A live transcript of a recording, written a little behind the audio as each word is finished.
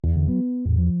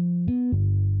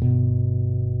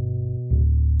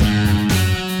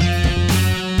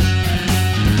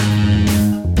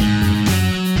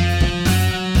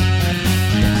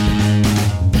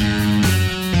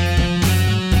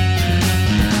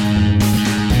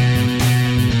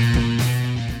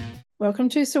welcome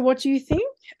to So What Do You Think?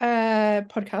 A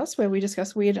podcast where we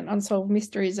discuss weird and unsolved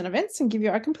mysteries and events and give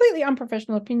you a completely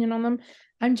unprofessional opinion on them.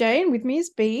 I'm Jane, with me is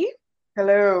B.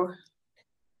 Hello.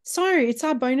 So it's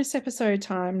our bonus episode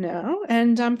time now,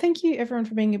 and thank you everyone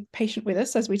for being patient with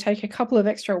us as we take a couple of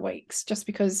extra weeks, just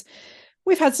because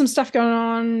we've had some stuff going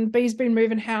on. B's been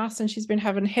moving house and she's been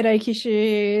having headache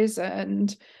issues,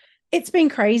 and it's been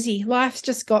crazy. Life's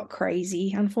just got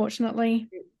crazy, unfortunately.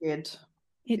 It did.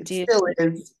 It It did. still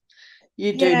is.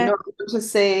 You do Yeah. not want to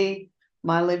see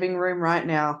my living room right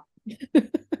now.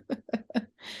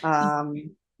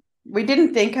 Um, we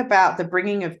didn't think about the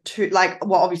bringing of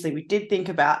obviously we did think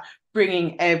about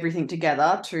bringing everything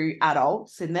together to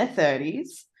adults in their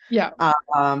 30s, Yeah.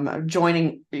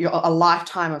 joining a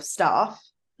lifetime of stuff.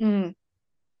 Mm.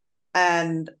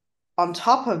 And on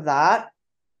top of that,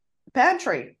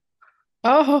 pantry.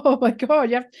 Oh my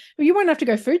God. You won't have to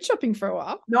go food shopping for a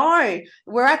while. No,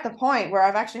 we're at the point where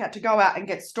I've actually had to go out and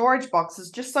get storage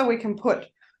boxes just so we can put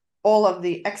all of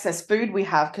the excess food we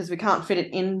have because we can't fit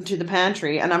it into the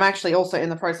pantry. And I'm actually also in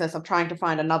the process of trying to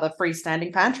find another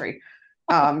freestanding pantry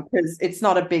because it's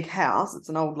not a big house. It's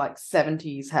an old like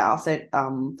 70s house.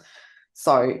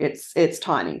 So it's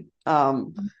tiny.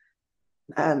 And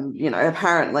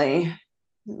apparently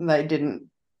they didn't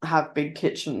have big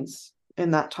kitchens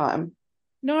in that time.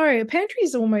 No,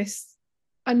 pantries almost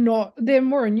are not, they're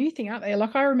more a new thing, aren't they?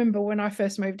 Like I remember when I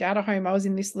first moved out of home, I was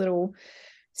in this little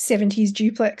 70s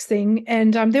duplex thing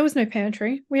and there was no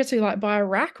pantry. We had to like buy a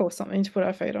rack or something to put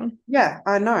our food on. Yeah,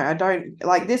 I know. I don't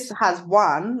like this has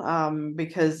one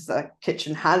because the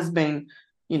kitchen has been,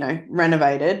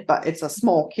 renovated, but it's a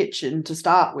small kitchen to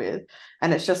start with.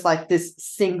 And it's just like this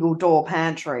single door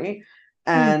pantry.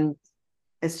 Mm, And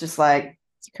it's just like,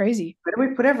 it's crazy. where do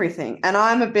we put everything? And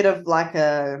I'm a bit of like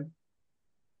a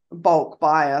bulk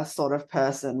buyer sort of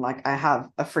person. Like I have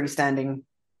a freestanding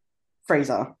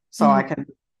freezer so Mm, I can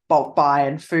bulk buy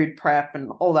and food prep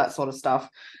and all that sort of stuff.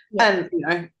 yeah.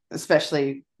 And,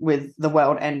 especially with the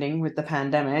world ending with the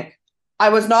pandemic, I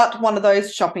was not one of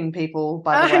those shopping people,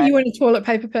 by the way. You weren't a toilet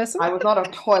paper person? I was not a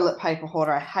toilet paper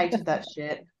hoarder. I hated that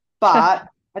shit. But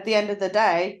at the end of the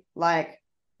day, like,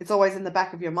 it's always in the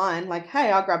back of your mind, like,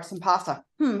 hey, I'll grab some pasta.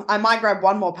 I might grab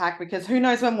one more pack because who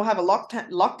knows when we'll have a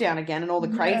lockdown again and all the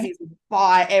Yeah, crazies will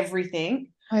buy everything.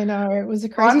 I know. It was a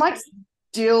So I'm crazy. like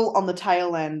still on the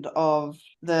tail end of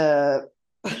the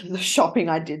the shopping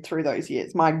I did through those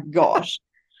years. My gosh.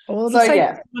 Well, it'll So save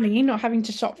yeah, money not having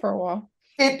to shop for a while.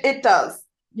 it does.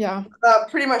 Yeah.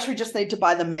 Pretty much we just need to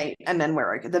buy the meat and then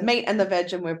we're okay. The meat and the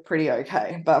veg and we're pretty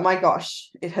okay. But my gosh,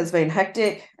 it has been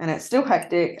hectic and it's still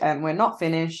hectic and we're not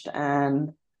finished.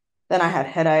 And then I had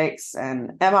headaches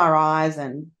and MRIs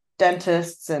and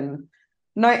dentists and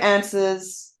no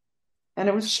answers. And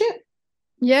it was shit.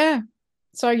 Yeah.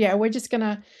 So yeah, we're just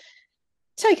gonna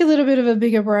take a little bit of a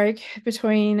bigger break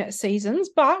between seasons,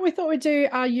 but we thought we'd do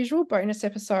our usual bonus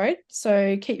episode.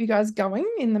 So keep you guys going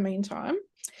in the meantime.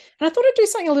 And I thought I'd do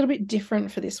something a little bit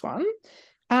different for this one.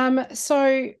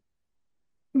 So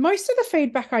most of the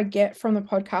feedback I get from the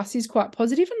podcast is quite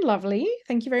positive and lovely.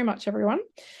 Thank you very much, everyone.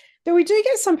 But we do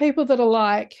get some people that are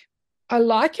like, I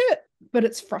like it, but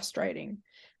it's frustrating.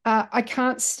 I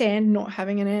can't stand not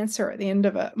having an answer at the end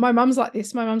of it. My mum's like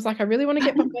this. My mum's like, I really want to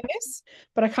get behind this,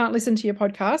 but I can't listen to your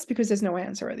podcast because there's no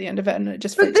answer at the end of it. And it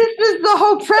just But freaks me this is the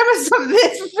whole premise of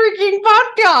this freaking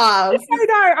out. podcast. I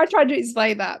know. I tried to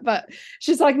explain that, but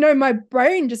she's like, no, my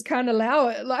brain just can't allow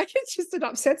it. Like, it's just, it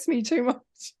upsets me too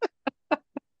much.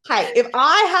 Hey, if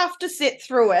I have to sit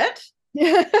through it,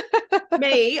 Yeah.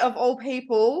 me of all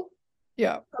people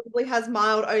Yeah. probably has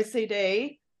mild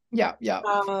OCD, Yeah. Yeah.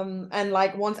 and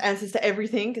like wants answers to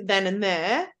everything then and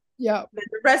there. Yeah. Then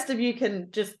the rest of you can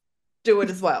just do it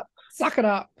as well. Suck it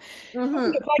up.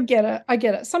 Mm-hmm. I get it. I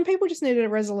get it. Some people just needed a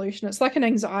resolution. It's like an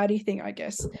anxiety thing, I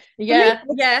guess. For me,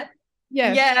 yeah.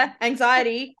 Yeah.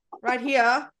 Anxiety right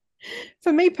here.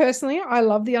 For me personally, I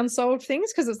love the unsolved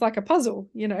things because it's like a puzzle,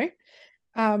 you know.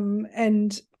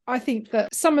 And I think that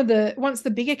once the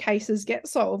bigger cases get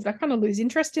solved, I kind of lose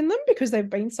interest in them because they've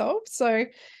been solved. So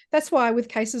that's why with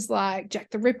cases like Jack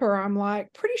the Ripper, I'm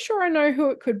like pretty sure I know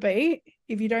who it could be.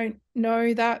 If you don't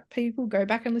know that, people go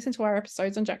back and listen to our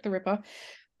episodes on Jack the Ripper.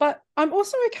 But I'm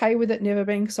also okay with it never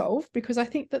being solved because I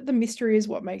think that the mystery is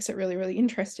what makes it really, really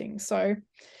interesting. So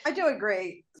I do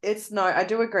agree. I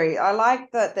do agree. I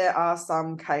like that there are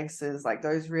some cases, like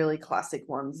those really classic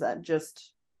ones, that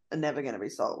just are never going to be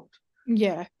solved.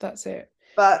 yeah, that's it.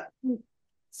 But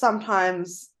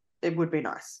sometimes it would be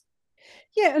nice.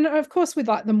 Yeah, and of course, with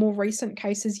like the more recent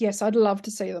cases, yes, I'd love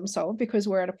to see them solved because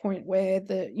we're at a point where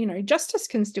justice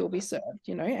can still be served,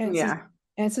 answers Yeah.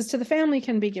 answers to the family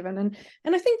can be given. And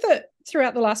I think that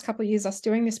throughout the last couple of years, us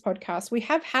doing this podcast, we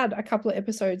have had a couple of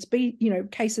episodes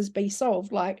cases be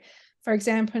solved. Like, for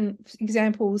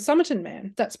example, Somerton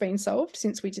Man, that's been solved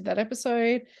since we did that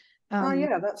episode. Oh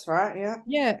yeah, that's right. Yeah.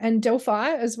 Yeah, and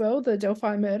Delphi as well, the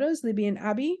Delphi murders, Libby and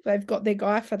Abby, they've got their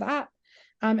guy for that.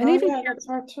 And even that's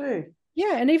right too.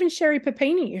 Yeah, and even Sherry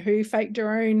Papini, who faked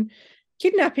her own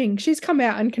kidnapping, she's come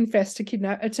out and confessed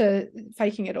to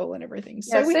faking it all and everything.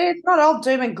 So it's not all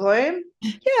doom and gloom.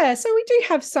 Yeah, so we do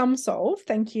have some solved.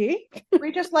 Thank you.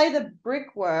 We just lay the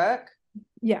brickwork.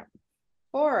 Yeah.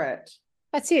 For it.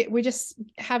 That's it. We just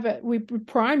have it. We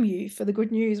prime you for the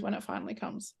good news when it finally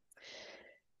comes.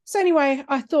 So anyway,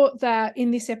 I thought that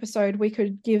in this episode we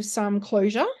could give some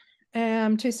closure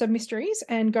to some mysteries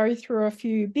and go through a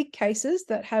few big cases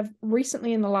that have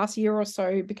recently in the last year or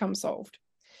so become solved.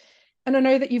 And I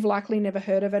know that you've likely never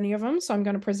heard of any of them, so I'm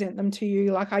going to present them to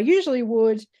you like I usually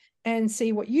would and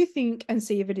see what you think and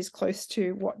see if it is close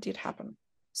to what did happen.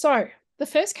 So the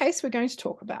first case we're going to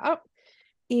talk about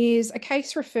is a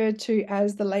case referred to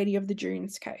as the Lady of the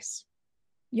Dunes case.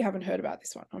 You haven't heard about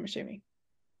this one, I'm assuming.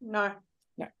 No.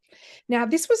 Now,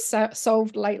 this was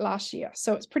solved late last year,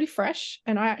 so it's pretty fresh,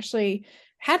 and I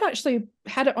had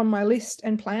it on my list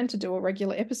and planned to do a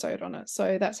regular episode on it,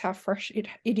 so that's how fresh it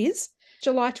is.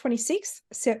 July 26th,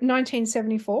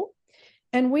 1974,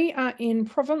 and we are in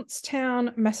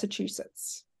Provincetown,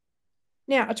 Massachusetts.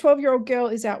 Now, a 12-year-old girl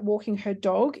is out walking her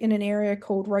dog in an area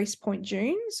called Race Point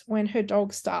Dunes when her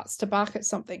dog starts to bark at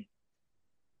something.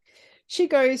 She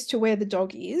goes to where the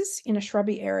dog is in a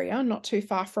shrubby area not too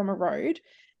far from a road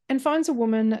and finds a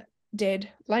woman dead,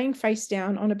 laying face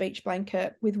down on a beach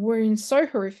blanket with wounds so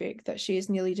horrific that she is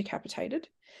nearly decapitated.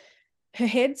 Her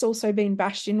head's also been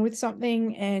bashed in with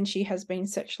something and she has been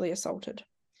sexually assaulted.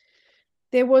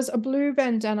 There was a blue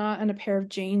bandana and a pair of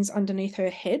jeans underneath her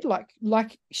head,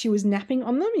 like she was napping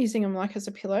on them, using them like as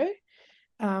a pillow.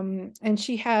 And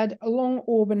she had a long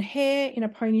auburn hair in a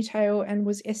ponytail and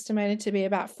was estimated to be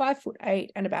about 5'8"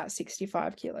 and about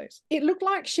 65 kilos. It looked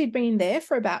like she'd been there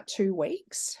for about 2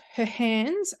 weeks. Her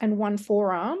hands and one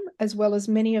forearm, as well as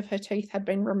many of her teeth, had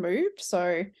been removed.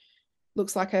 So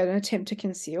looks like an attempt to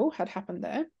conceal had happened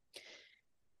there.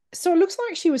 So it looks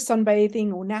like she was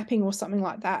sunbathing or napping or something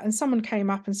like that. And someone came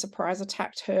up and surprise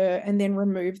attacked her and then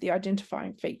removed the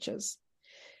identifying features.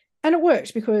 And it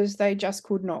worked because they just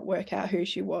could not work out who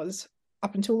she was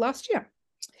up until last year.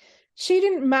 She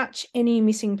didn't match any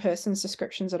missing persons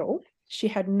descriptions at all. She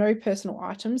had no personal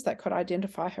items that could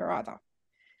identify her either.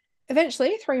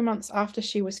 Eventually, 3 months after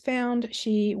she was found,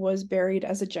 she was buried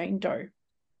as a Jane Doe.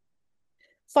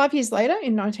 5 years later,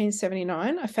 in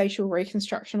 1979, a facial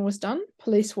reconstruction was done.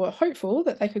 Police were hopeful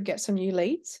that they could get some new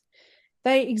leads.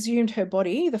 They exhumed her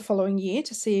body the following year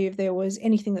to see if there was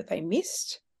anything that they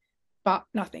missed. But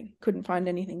nothing, couldn't find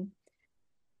anything.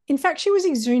 In fact, she was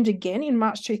exhumed again in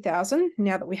March 2000,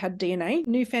 now that we had DNA,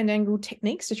 newfangled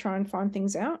techniques to try and find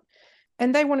things out.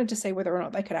 And they wanted to see whether or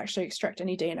not they could actually extract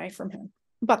any DNA from her.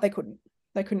 But they couldn't.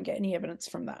 They couldn't get any evidence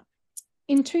from that.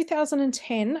 In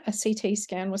 2010, a CT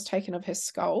scan was taken of her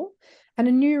skull and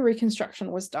a new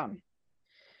reconstruction was done.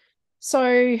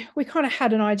 So we kind of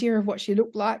had an idea of what she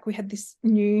looked like. We had this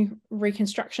new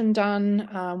reconstruction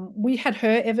done. We had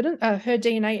her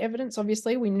DNA evidence,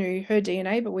 obviously. We knew her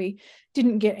DNA, but we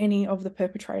didn't get any of the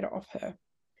perpetrator of her.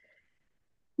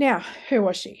 Now, who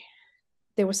was she?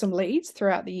 There were some leads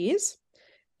throughout the years.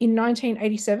 In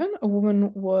 1987, a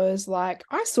woman was like,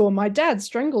 I saw my dad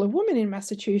strangle a woman in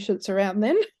Massachusetts around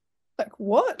then. Like,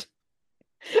 what?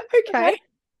 Okay.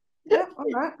 Yeah,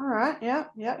 all right.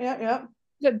 Yeah.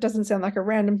 That doesn't sound like a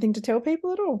random thing to tell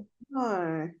people at all.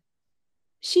 No.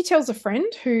 She tells a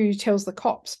friend who tells the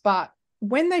cops, but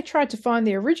when they tried to find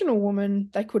the original woman,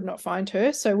 they could not find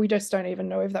her, so we just don't even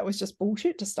know if that was just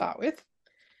bullshit to start with.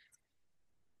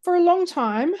 For a long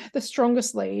time, the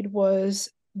strongest lead was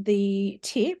the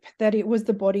tip that it was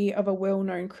the body of a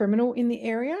well-known criminal in the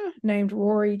area named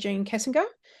Rory Jean Kessinger,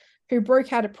 who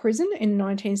broke out of prison in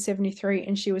 1973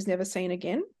 and she was never seen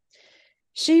again.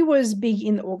 She was big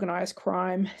in the organised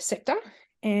crime sector,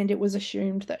 and it was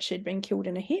assumed that she'd been killed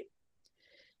in a hit.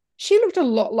 She looked a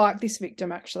lot like this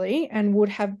victim, actually, and would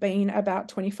have been about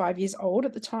 25 years old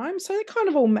at the time, so they kind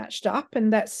of all matched up,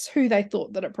 and that's who they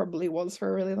thought that it probably was for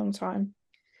a really long time.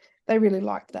 They really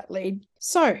liked that lead.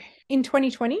 So, in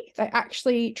 2020, they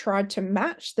actually tried to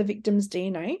match the victim's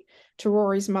DNA to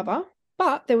Rory's mother,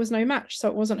 but there was no match, so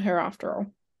it wasn't her after all.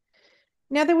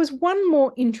 Now, there was one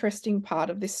more interesting part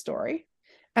of this story,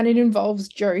 and it involves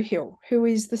Joe Hill, who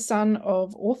is the son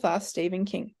of author Stephen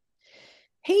King.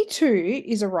 He too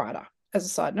is a writer, as a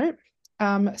side note.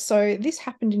 So this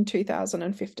happened in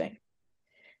 2015.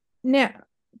 Now,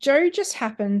 Joe just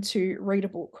happened to read a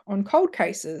book on cold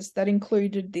cases that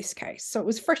included this case. So it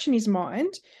was fresh in his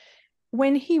mind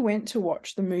when he went to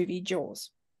watch the movie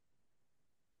Jaws.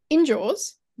 In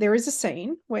Jaws, there is a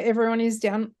scene where everyone is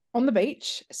down on the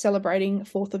beach celebrating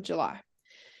 4th of July.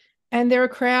 And there are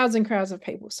crowds and crowds of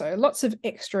people. So lots of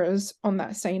extras on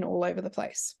that scene all over the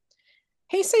place.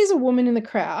 He sees a woman in the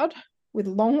crowd with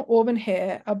long auburn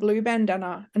hair, a blue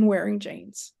bandana, and wearing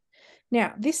jeans.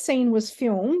 Now, this scene was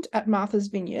filmed at Martha's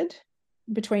Vineyard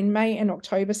between May and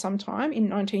October sometime in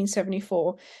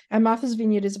 1974. And Martha's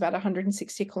Vineyard is about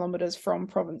 160 kilometers from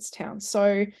Provincetown.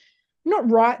 So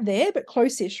not right there, but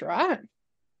close-ish, right?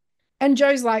 And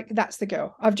Joe's like, that's the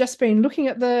girl. I've just been looking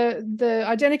at the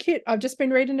identikit. I've just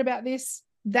been reading about this.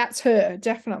 That's her,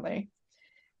 definitely.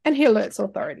 And he alerts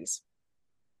authorities.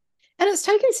 And it's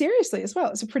taken seriously as well.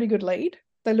 It's a pretty good lead.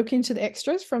 They look into the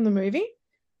extras from the movie.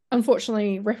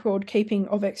 Unfortunately, record keeping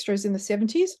of extras in the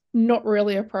 70s, not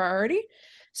really a priority.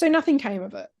 So nothing came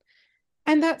of it.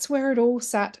 And that's where it all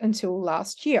sat until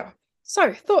last year.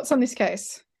 So, thoughts on this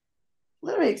case? A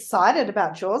little bit excited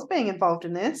about Jaws being involved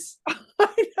in this.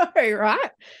 I know,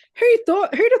 right? Who'd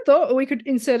have thought we could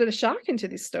insert a shark into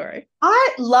this story?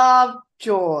 I love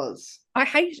Jaws. I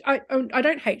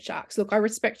don't hate sharks. Look, I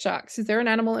respect sharks. They're an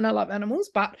animal and I love animals,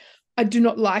 but I do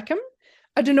not like them.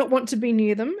 I do not want to be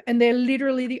near them. And they're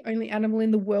literally the only animal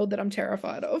in the world that I'm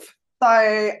terrified of.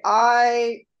 So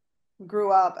I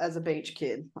grew up as a beach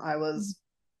kid. I was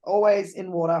always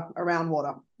in water, around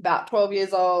water. About 12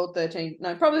 years old,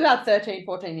 probably about 13,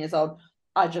 14 years old.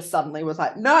 I just suddenly was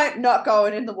like, no, not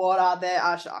going in the water. There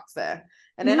are sharks there.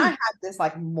 And then I had this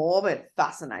like morbid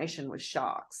fascination with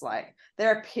sharks. Like there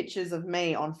are pictures of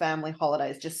me on family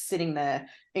holidays just sitting there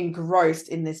engrossed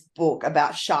in this book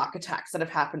about shark attacks that have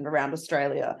happened around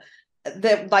Australia.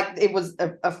 It was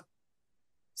a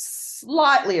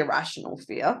slightly irrational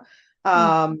fear.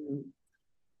 But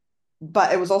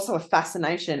it was also a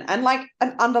fascination and like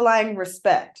an underlying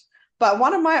respect. But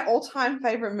one of my all-time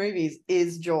favorite movies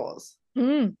is Jaws.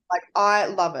 Like I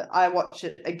love it. I watch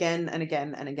it again and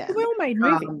again and again. It's a well-made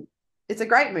movie. It's a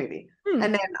great movie. And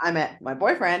then I met my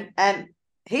boyfriend and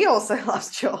he also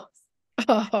loves Jaws.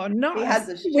 Oh, no. He has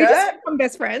a shirt. We just become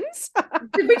best friends.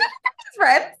 Did we just become best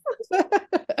friends?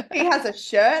 He has a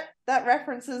shirt that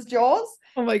references Jaws.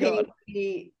 Oh my God.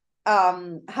 He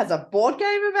has a board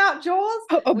game about Jaws.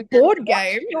 A board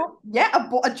game? Yeah,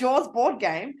 a Jaws board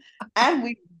game. And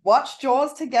we watched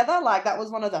Jaws together. Like that was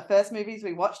one of the first movies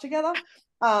we watched together.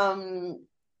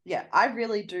 Yeah, I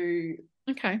really do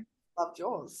love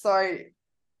Jaws. So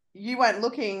you weren't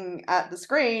looking at the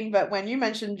screen, but when you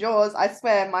mentioned Jaws, I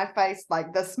swear my face,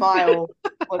 like the smile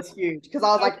was huge because I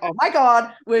was like, oh my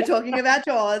God, we're talking about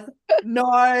Jaws.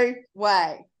 No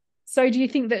way. So do you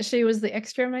think that she was the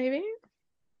extra maybe?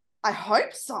 I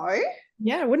hope so.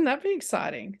 Yeah, wouldn't that be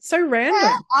exciting? So random.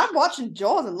 Yeah, I'm watching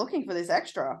Jaws and looking for this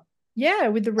extra. Yeah,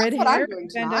 with the red hair. That's what I'm doing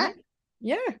tonight.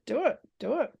 Yeah, do it.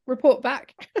 Report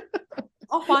back.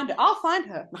 I'll find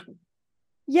her.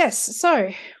 Yes, so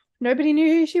nobody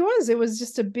knew who she was. It was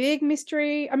just a big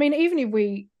mystery. I mean, even if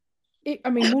we'll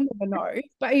never know.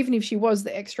 But even if she was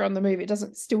the extra on the movie, it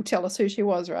doesn't still tell us who she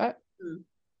was, right?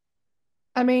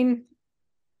 I mean,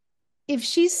 if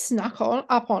she's snuck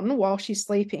up on while she's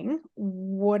sleeping,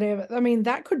 whatever. I mean,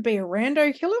 that could be a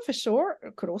rando killer for sure.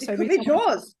 It could also be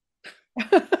Jaws.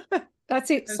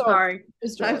 That's it. I'm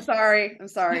sorry.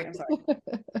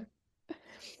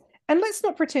 And let's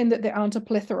not pretend that there aren't a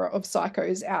plethora of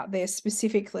psychos out there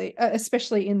specifically,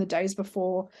 especially in the days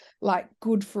before like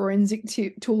good forensic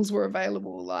tools were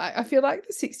available. Like I feel like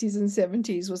the 60s and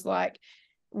 70s was like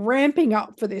ramping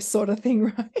up for this sort of thing,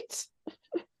 right?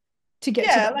 To get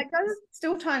to like there's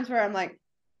still times where I'm like,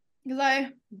 because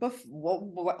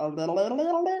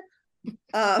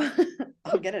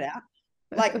I'll get it out.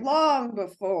 Like long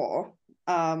before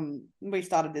we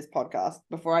started this podcast,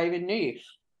 before I even knew you,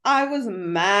 I was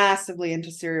massively into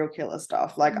serial killer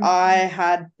stuff. Like I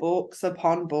had books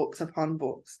upon books upon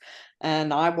books,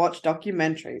 and I watched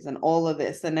documentaries and all of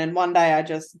this. And then one day I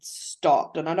just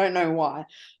stopped, and I don't know why,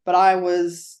 but I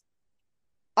was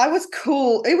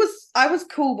cool. I was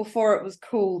cool before it was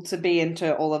cool to be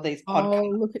into all of these podcasts. Oh,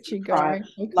 look at you going.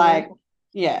 Okay. Like,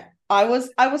 yeah, I was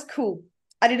cool.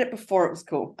 I did it before it was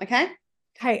cool. Okay.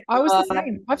 Hey, I was the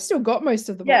same. I've still got most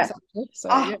of the books. Actually, so,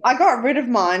 I got rid of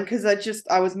mine because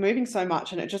I was moving so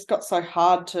much and it just got so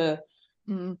hard to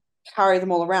carry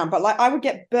them all around. But like I would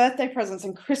get birthday presents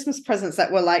and Christmas presents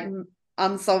that were like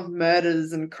unsolved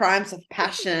murders and crimes of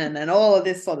passion and all of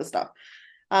this sort of stuff.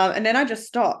 And then I just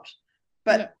stopped.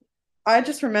 But I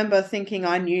just remember thinking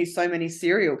I knew so many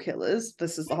serial killers.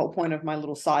 This is the whole point of my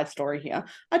little side story here.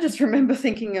 I just remember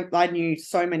thinking I knew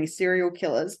so many serial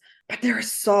killers, but there are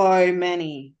so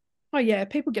many. Oh yeah,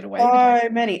 people get away with it. So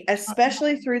many,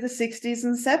 especially through the 60s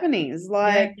and 70s. Yeah.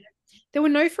 Like, There were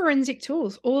no forensic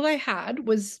tools. All they had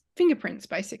was fingerprints,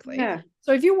 basically. yeah,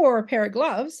 So if you wore a pair of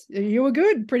gloves, you were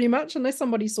good pretty much, unless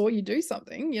somebody saw you do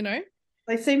something, you know?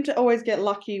 they seem to always get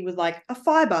lucky with like a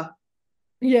fiber,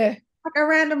 Yeah. like a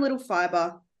random little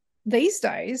fiber. These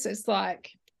days, it's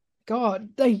like, God,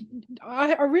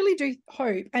 I really do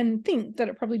hope and think that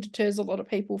it probably deters a lot of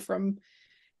people from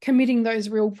committing those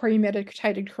real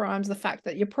premeditated crimes. The fact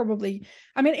that you're probably,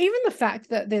 I mean, even the fact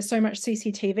that there's so much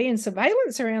CCTV and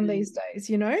surveillance around these days,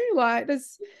 you know, like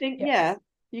there's, Think, yeah, yeah,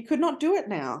 you could not do it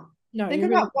now. no, Think you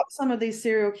about really, what some of these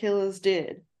serial killers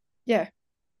did. yeah,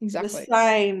 The exactly.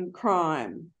 same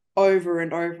crime over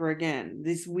and over again.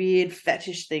 These weird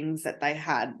fetish things that they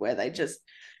had where they just,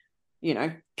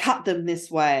 cut them this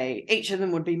way. Each of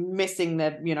them would be missing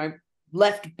their,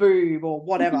 left boob or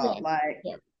whatever. Yeah, Like,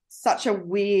 yeah, such a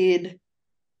weird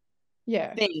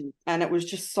yeah. thing. And it was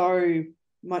just so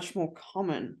much more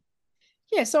common.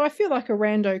 Yeah, so I feel like a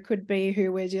rando could be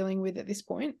who we're dealing with at this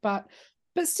point, but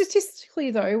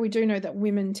statistically though, we do know that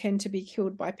women tend to be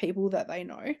killed by people that they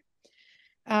know.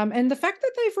 And the fact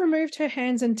that they've removed her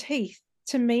hands and teeth,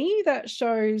 to me, that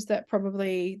shows that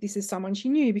probably this is someone she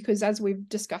knew, because as we've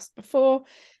discussed before,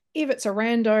 if it's a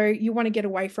rando, you want to get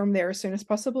away from there as soon as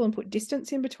possible and put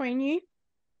distance in between you.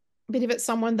 But if it's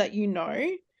someone that you know,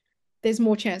 there's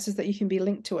more chances that you can be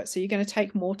linked to it. So you're going to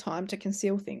take more time to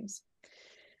conceal things.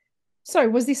 So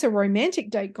was this a romantic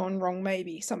date gone wrong?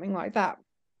 Maybe something like that.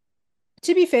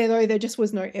 To be fair, though, there just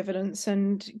was no evidence.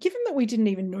 And given that we didn't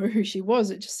even know who she was,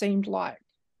 it just seemed like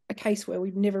a case where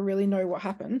we'd never really know what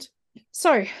happened.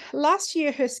 So last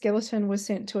year, her skeleton was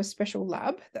sent to a special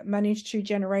lab that managed to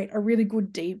generate a really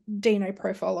good DNA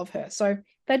profile of her. So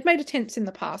they'd made attempts in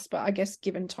the past, but I guess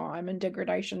given time and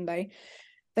degradation,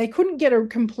 they couldn't get a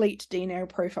complete DNA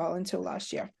profile until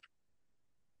last year.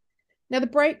 Now, the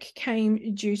break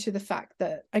came due to the fact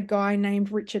that a guy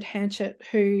named Richard Hanchett,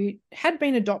 who had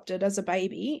been adopted as a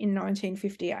baby in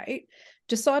 1958,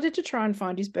 decided to try and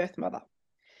find his birth mother.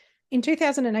 In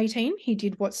 2018, he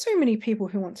did what so many people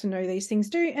who want to know these things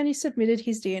do, and he submitted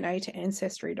his DNA to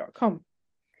Ancestry.com.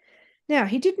 Now,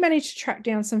 he did manage to track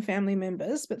down some family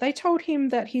members, but they told him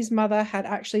that his mother had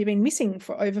actually been missing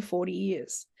for over 40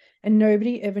 years, and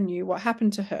nobody ever knew what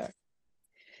happened to her.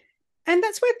 And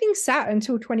that's where things sat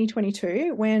until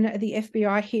 2022, when the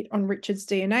FBI hit on Richard's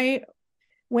DNA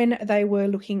when they were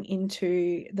looking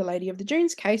into the Lady of the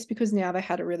Dunes case, because now they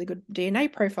had a really good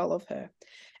DNA profile of her.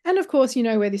 And of course, you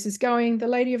know where this is going. The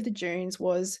Lady of the Dunes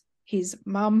was his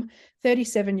mum,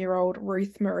 37-year-old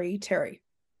Ruth Marie Terry.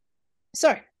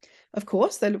 So, of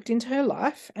course, they looked into her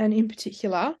life, and in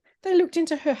particular, they looked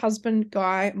into her husband,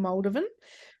 Guy Moldovan,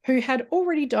 who had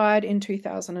already died in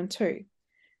 2002.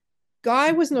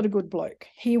 Guy was not a good bloke.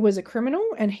 He was a criminal,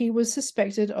 and he was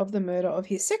suspected of the murder of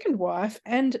his second wife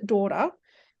and daughter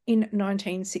in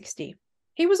 1960.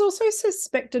 He was also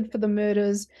suspected for the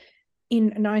murders in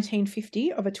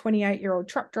 1950 of a 28-year-old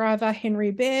truck driver,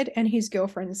 Henry Baird, and his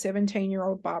girlfriend,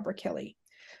 17-year-old Barbara Kelly.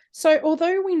 So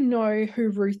although we know who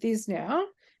Ruth is now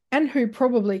and who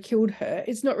probably killed her,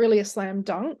 it's not really a slam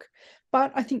dunk,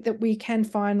 but I think that we can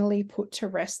finally put to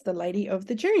rest the Lady of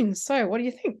the Dunes. So what do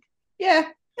you think? Yeah.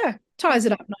 Yeah, ties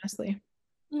it up nicely.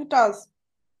 It does.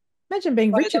 Imagine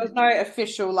being Richard. There's no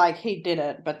official, like, he did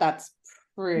it, but that's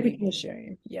We can pretty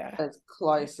assume, yeah. as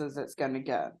close as it's going to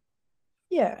get.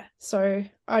 Yeah, so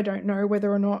I don't know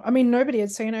whether or not, I mean, nobody had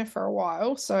seen her for a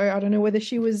while, so I don't know whether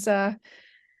she was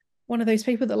one of those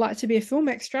people that like to be a film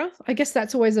extra. I guess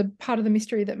that's always a part of the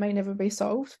mystery that may never be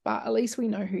solved, but at least we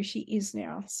know who she is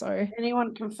now. So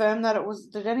Anyone confirm that it was?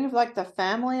 Did any of like the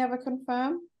family ever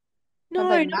confirm? no, Have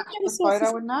no they one matched ever the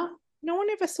photo in that? no one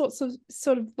ever sort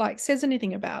of like says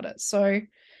anything about it. So, and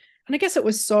I guess it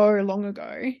was so long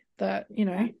ago that,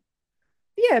 yeah,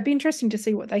 it'd be interesting to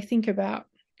see what they think about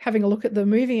having a look at the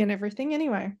movie and everything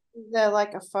anyway. Is there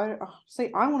like a photo? Oh, see,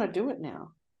 I want to do it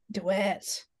now.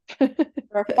 Duet. There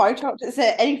are photos. Is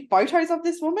there any photos of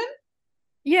this woman?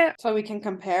 Yeah. So we can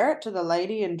compare it to the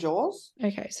lady in Jaws?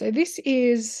 Okay, so this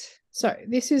is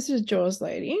the Jaws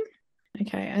lady.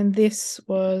 Okay, and this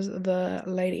was the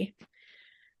lady.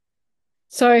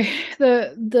 So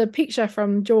the picture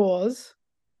from Jaws,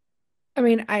 I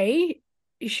mean,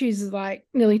 she's like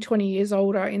nearly 20 years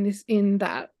older in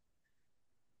that.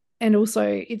 And also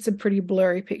it's a pretty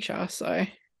blurry picture, so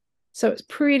it's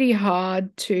pretty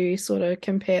hard to sort of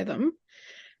compare them.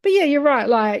 But yeah, you're right,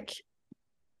 like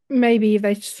maybe if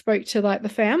they spoke to like the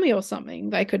family or something,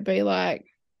 they could be like,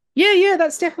 yeah,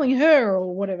 that's definitely her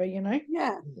or whatever, you know.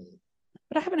 Yeah.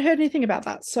 But I haven't heard anything about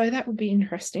that, so that would be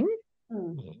interesting.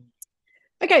 Hmm.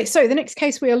 Okay, so the next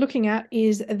case we are looking at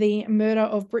is the murder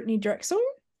of Brittany Drexel.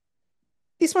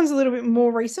 This one's a little bit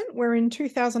more recent. We're in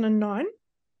 2009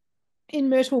 in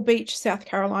Myrtle Beach, South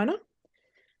Carolina.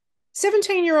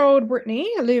 17-year-old Brittany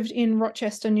lived in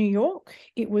Rochester, New York.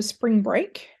 It was spring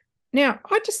break. Now,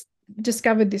 I just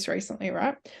discovered this recently,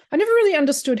 right? I never really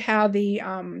understood how the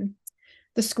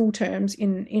school terms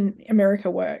in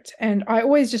America worked. And I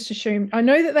always just assumed, I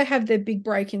know that they have their big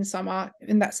break in summer,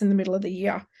 and that's in the middle of the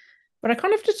year. But I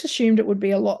kind of just assumed it would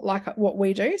be a lot like what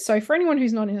we do. So for anyone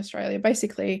who's not in Australia,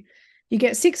 basically you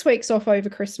get 6 weeks off over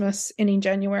Christmas and in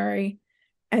January,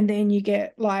 and then you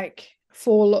get like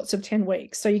 4 lots of 10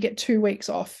 weeks. So you get 2 weeks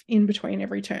off in between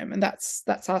every term, and that's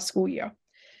our school year.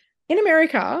 In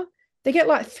America, they get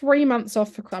like 3 months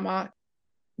off for summer,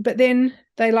 but then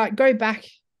they like go back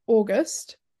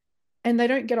August, and they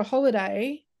don't get a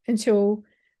holiday until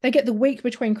they get the week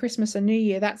between Christmas and New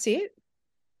Year. That's it.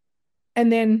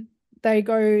 And then they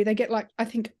get like, I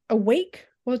think a week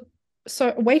or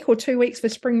 2 weeks for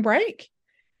spring break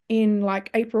in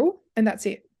like April, and that's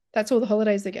it. That's all the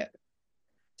holidays they get.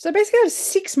 So basically I have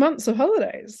 6 months of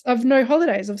holidays, of no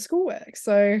holidays of schoolwork.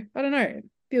 So I don't know. It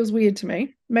feels weird to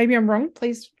me. Maybe I'm wrong.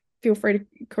 Please feel free to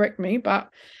correct me,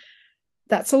 but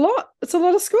that's a lot. It's a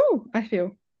lot of school, I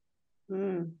feel.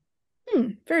 Mm.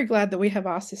 Very glad that we have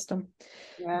our system.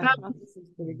 Yeah, this is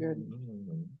pretty good.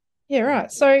 Yeah,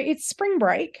 right. So it's spring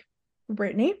break for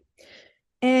Brittany,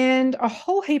 and a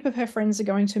whole heap of her friends are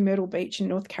going to Myrtle Beach in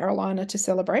North Carolina to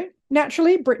celebrate.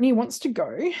 Naturally, Brittany wants to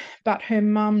go, but her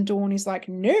mum, Dawn, is like,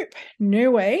 nope,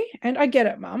 no way. And I get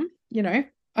it, mum. You know,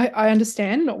 I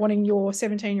understand not wanting your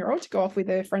 17-year-old to go off with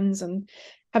her friends and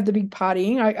have the big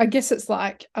partying. I guess it's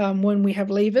like when we have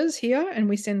leavers here and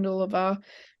we send all of our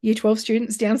year 12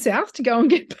 students down south to go and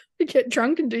get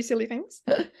drunk and do silly things.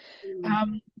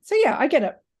 So yeah, I get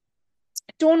it.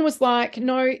 Dawn was like,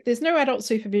 no, there's no adult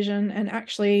supervision. And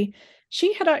actually,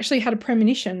 she had had a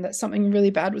premonition that something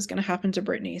really bad was going to happen to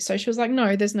Brittany. So she was like,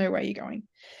 no, there's no way you're going.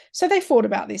 So they fought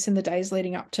about this in the days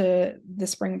leading up to the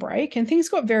spring break, and things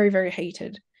got very, very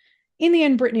heated. In the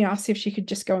end, Brittany asked if she could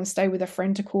just go and stay with a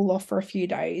friend to cool off for a few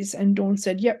days. And Dawn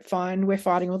said, yep, fine. We're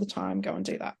fighting all the time. Go and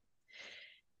do that.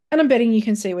 And I'm betting you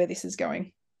can see where this is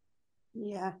going.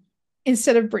 Yeah.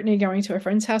 Instead of Brittany going to her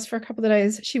friend's house for a couple of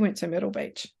days, she went to Myrtle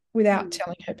Beach without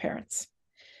telling her parents.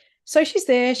 So she's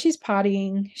there, she's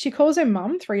partying. She calls her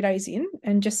mum 3 days in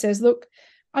and just says, look,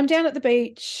 I'm down at the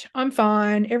beach. I'm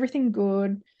fine. Everything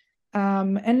good.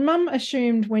 And mum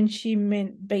assumed when she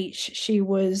meant beach, she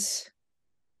was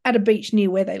at a beach near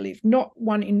where they live, not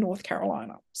one in North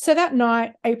Carolina. So that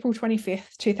night, April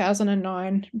 25th,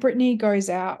 2009, Brittany goes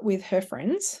out with her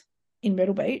friends in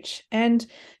Myrtle Beach, and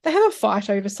they have a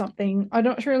fight over something. I'm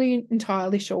not really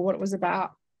entirely sure what it was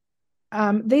about.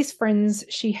 These friends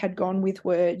she had gone with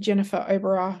were Jennifer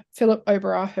Oberer, Philip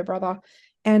Oberer, her brother,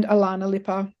 and Alana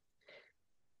Lipper.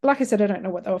 Like I said, I don't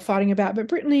know what they were fighting about, but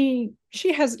Brittany,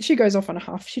 she goes off on a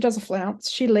huff. She does a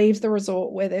flounce. She leaves the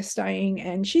resort where they're staying,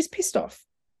 and she's pissed off.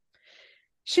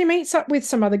 She meets up with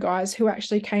some other guys who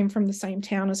actually came from the same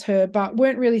town as her, but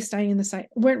weren't really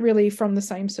from the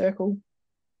same circle.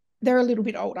 They're a little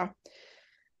bit older.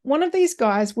 One of these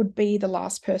guys would be the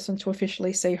last person to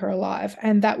officially see her alive,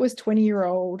 and that was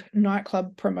 20-year-old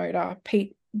nightclub promoter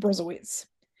Pete Brozowitz.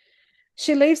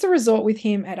 She leaves the resort with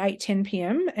him at 8:10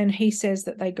 p.m, and he says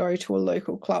that they go to a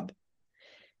local club.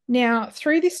 Now,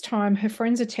 through this time, her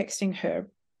friends are texting her,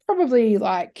 probably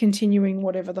like continuing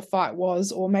whatever the fight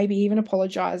was, or maybe even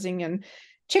apologizing and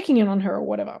checking in on her or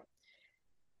whatever.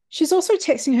 She's also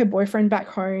texting her boyfriend back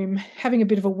home, having a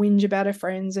bit of a whinge about her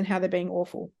friends and how they're being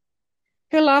awful.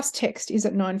 Her last text is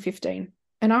at 9:15,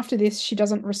 and after this, she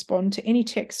doesn't respond to any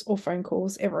texts or phone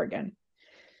calls ever again.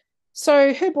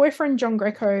 So her boyfriend, John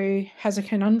Greco, has a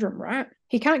conundrum, right?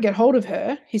 He can't get hold of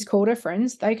her. He's called her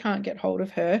friends. They can't get hold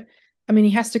of her. I mean,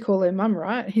 he has to call her mum,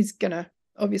 right? He's going to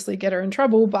obviously get her in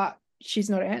trouble, but she's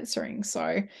not answering.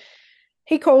 So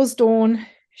he calls Dawn.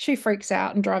 She freaks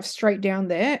out and drives straight down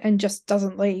there and just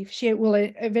doesn't leave. She will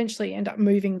eventually end up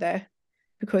moving there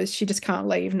because she just can't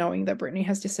leave knowing that Brittany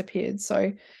has disappeared.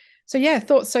 So yeah,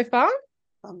 thoughts so far?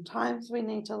 Sometimes we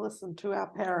need to listen to our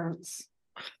parents.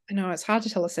 I know, it's hard to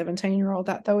tell a 17-year-old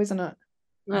that though, isn't it?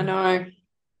 I know.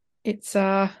 It's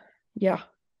yeah,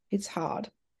 it's hard.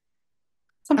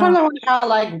 Sometimes I wonder how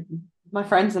like my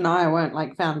friends and I weren't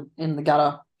like found in the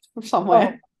gutter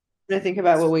somewhere. I think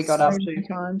about what we got up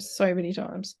to. So many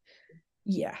times.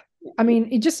 Yeah. I mean,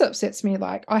 it just upsets me.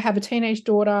 Like, I have a teenage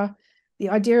daughter. The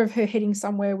idea of her heading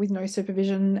somewhere with no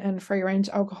supervision and free range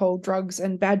alcohol, drugs,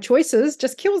 and bad choices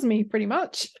just kills me pretty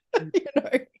much. You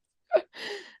know.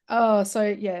 Oh, so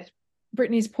yeah,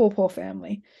 Brittany's poor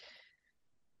family.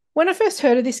 When I first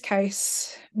heard of this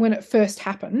case, when it first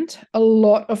happened, a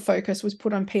lot of focus was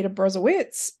put on Peter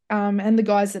Brozowitz and the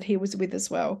guys that he was with as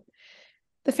well.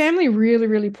 The family really,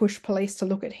 really pushed police to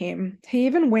look at him. He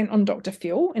even went on Dr.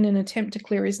 Phil in an attempt to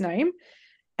clear his name,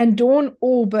 and Dawn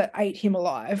all but ate him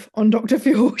alive on Dr.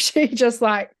 Phil. She just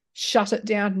like shut it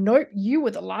down. Nope, you were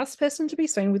the last person to be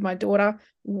seen with my daughter.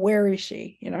 Where is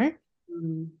she? You know?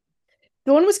 Mm.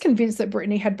 Dawn was convinced that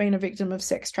Brittany had been a victim of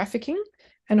sex trafficking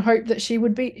and hoped that she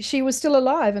was still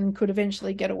alive and could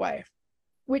eventually get away.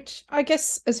 Which I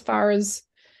guess, as far as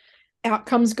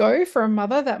outcomes go for a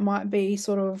mother, that might be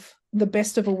sort of the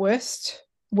best of a worst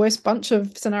bunch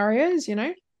of scenarios, you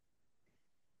know.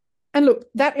 And look,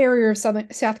 that area of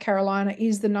South Carolina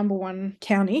is the #1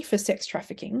 county for sex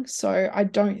trafficking, so I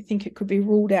don't think it could be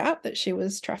ruled out that she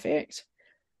was trafficked.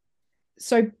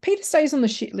 So Peter stays on the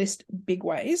shit list big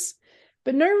ways,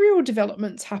 but no real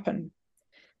developments happen.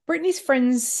 Brittany's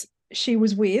friends she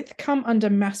was with come under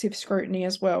massive scrutiny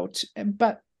as well,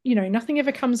 but you know, nothing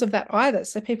ever comes of that either.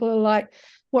 So people are like,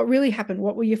 what really happened?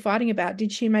 What were you fighting about?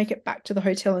 Did she make it back to the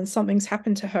hotel and something's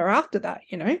happened to her after that,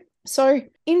 you know? So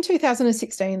in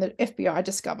 2016, the FBI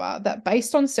discover that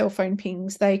based on cell phone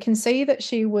pings, they can see that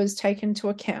she was taken to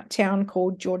a town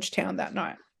called Georgetown that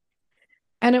night.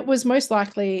 And it was most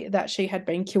likely that she had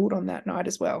been killed on that night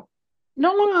as well.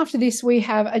 Not long after this, we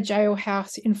have a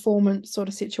jailhouse informant sort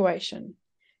of situation.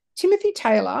 Timothy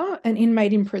Taylor, an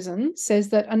inmate in prison, says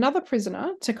that another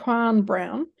prisoner, Taquan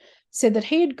Brown, said that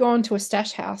he had gone to a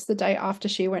stash house the day after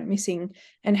she went missing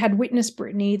and had witnessed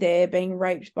Brittany there being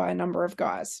raped by a number of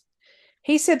guys.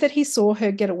 He said that he saw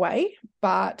her get away,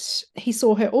 but he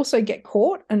saw her also get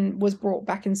caught and was brought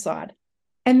back inside.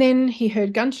 And then he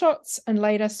heard gunshots and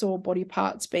later saw body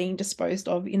parts being disposed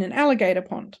of in an alligator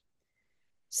pond.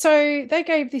 So they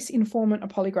gave this informant a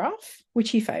polygraph, which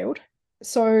he failed.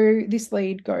 So this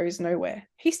lead goes nowhere.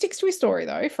 He sticks to his story,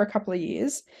 though, for a couple of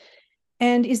years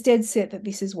and is dead set that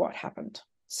this is what happened.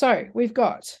 So we've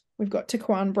got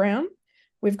Taquan Brown,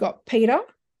 we've got Peter,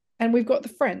 and we've got the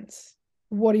friends.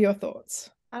 What are your thoughts?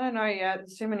 I don't know yet.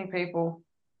 There's too many people.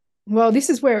 Well, this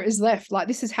is where it is left. Like,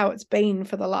 this is how it's been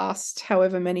for the last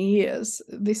however many years.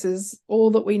 This is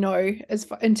all that we know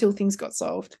until things got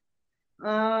solved.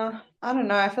 I don't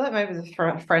know. I feel like maybe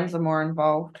the friends are more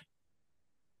involved.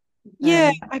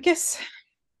 Yeah, I guess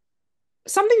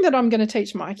something that I'm going to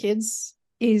teach my kids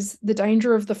is the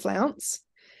danger of the flounce.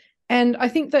 And I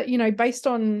think that, you know, based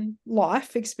on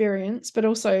life experience, but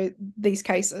also these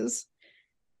cases,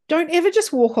 don't ever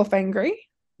just walk off angry.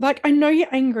 Like, I know you're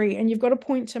angry and you've got a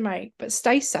point to make, but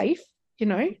stay safe, you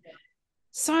know?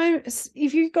 So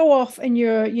if you go off and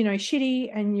you're, you know,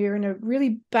 shitty and you're in a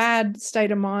really bad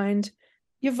state of mind,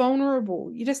 you're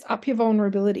vulnerable. You just up your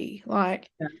vulnerability. Like,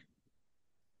 yeah.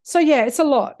 So yeah, it's a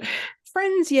lot.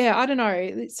 Friends, yeah, I don't know.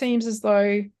 It seems as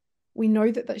though we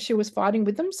know that she was fighting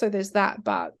with them, so there's that,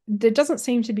 but there doesn't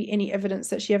seem to be any evidence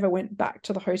that she ever went back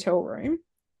to the hotel room.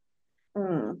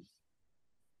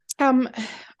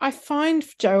 I find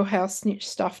jailhouse snitch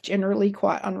stuff generally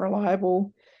quite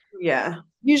unreliable. Yeah.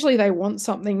 Usually they want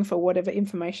something for whatever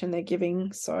information they're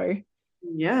giving, so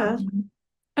yeah.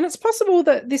 And it's possible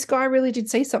that this guy really did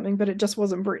see something, but it just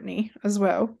wasn't Brittany as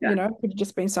well. Yeah. You know, it could have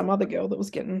just been some other girl that was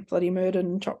getting bloody murdered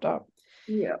and chopped up.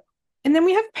 Yeah. And then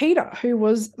we have Peter, who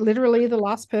was literally the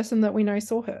last person that we know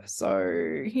saw her. So,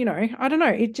 you know, I don't know.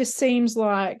 It just seems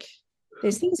like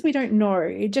there's things we don't know.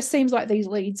 It just seems like these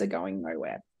leads are going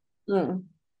nowhere. Mm.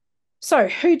 So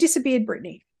who disappeared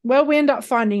Brittany? Well, we end up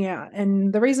finding out.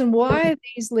 And the reason why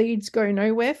these leads go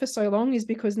nowhere for so long is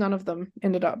because none of them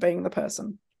ended up being the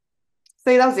person.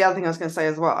 See, that was the other thing I was going to say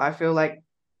as well. I feel like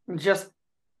just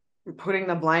putting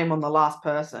the blame on the last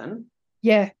person.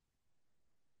 Yeah.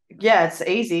 Yeah, it's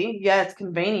easy. Yeah, it's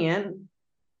convenient.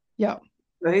 Yeah.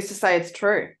 But who's to say it's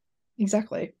true?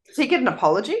 Exactly. Does he get an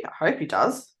apology? I hope he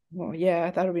does. Well, yeah,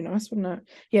 that would be nice, wouldn't it?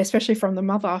 Yeah, especially from the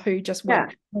mother who just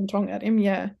went tongue at him.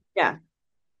 Yeah. Yeah.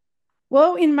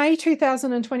 Well, in May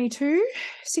 2022,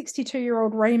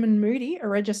 62-year-old Raymond Moody, a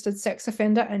registered sex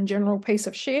offender and general piece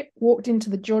of shit, walked into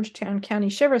the Georgetown County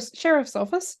Sheriff's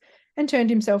Office and turned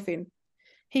himself in.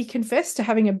 He confessed to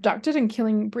having abducted and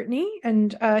killing Brittany,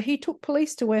 and he took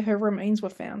police to where her remains were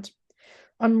found.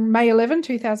 On May 11,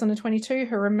 2022,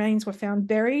 her remains were found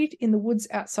buried in the woods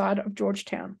outside of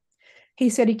Georgetown. He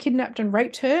said he kidnapped and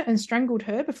raped her and strangled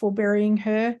her before burying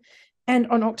her. And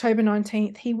on October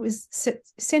 19th, he was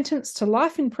sentenced to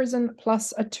life in prison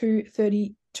plus two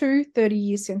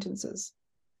 30-year sentences.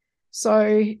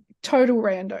 So total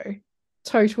rando.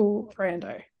 Total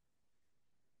rando.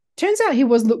 Turns out he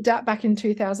was looked at back in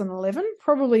 2011,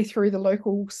 probably through the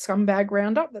local scumbag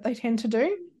roundup that they tend to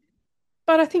do.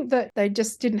 But I think that they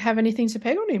just didn't have anything to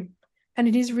peg on him. And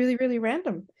it is really, really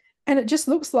random. And it just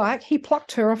looks like he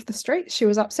plucked her off the street. She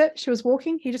was upset. She was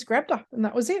walking. He just grabbed her and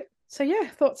that was it. So yeah,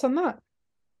 thoughts on that?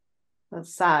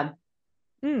 That's sad.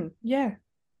 Yeah.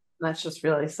 That's just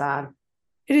really sad.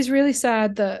 It is really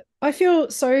sad that I feel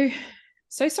so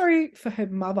sorry for her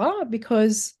mother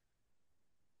because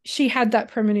she had that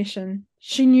premonition.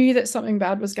 She knew that something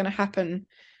bad was going to happen.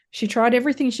 She tried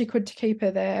everything she could to keep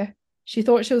her there. She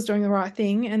thought she was doing the right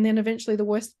thing. And then eventually the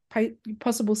worst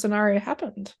possible scenario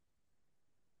happened.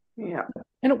 Yeah.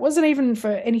 And it wasn't even for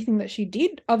anything that she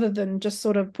did other than just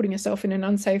sort of putting herself in an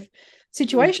unsafe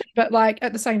situation. But like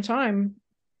at the same time,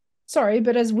 sorry,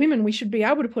 but as women, we should be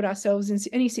able to put ourselves in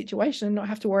any situation and not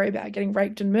have to worry about getting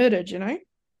raped and murdered, you know?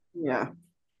 Yeah.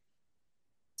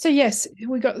 So yes,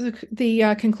 we got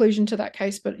the conclusion to that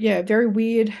case, but yeah, very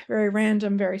weird, very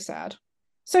random, very sad.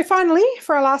 So finally,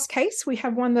 for our last case, we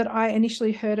have one that I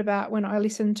initially heard about when I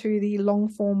listened to the long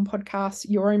form podcast,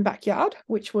 Your Own Backyard,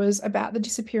 which was about the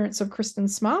disappearance of Kristen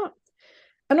Smart.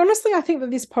 And honestly, I think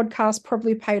that this podcast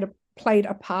probably played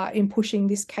a part in pushing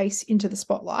this case into the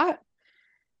spotlight.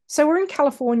 So we're in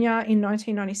California in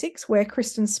 1996, where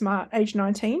Kristen Smart, age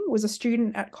 19, was a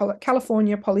student at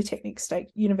California Polytechnic State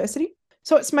University.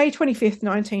 So it's May 25th,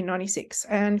 1996,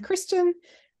 and Kristen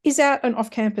is at an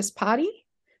off-campus party.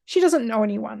 She doesn't know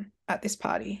anyone at this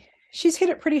party. She's hit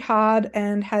it pretty hard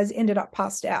and has ended up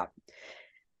passed out.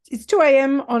 It's 2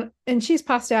 a.m. and she's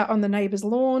passed out on the neighbor's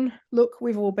lawn. Look,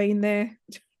 we've all been there.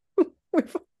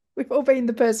 we've all been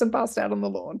the person passed out on the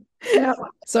lawn. Yeah.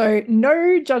 So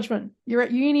no judgment. You're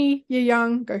at uni, you're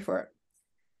young, go for it.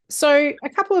 So a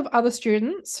couple of other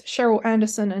students, Cheryl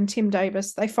Anderson and Tim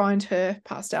Davis, they find her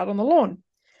passed out on the lawn.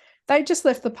 They just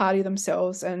left the party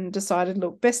themselves and decided,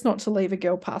 look, best not to leave a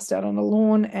girl passed out on the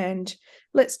lawn and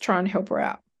let's try and help her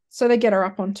out. So they get her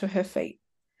up onto her feet.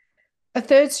 A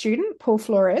third student, Paul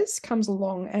Flores, comes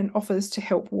along and offers to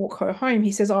help walk her home.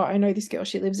 He says, I know this girl.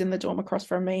 She lives in the dorm across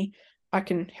from me. I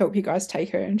can help you guys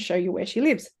take her and show you where she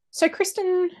lives. So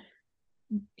Kristen,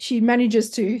 she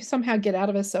manages to somehow get out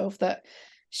of herself that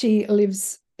she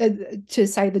lives, to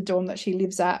say the dorm that she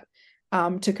lives at,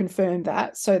 to confirm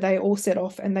that. So they all set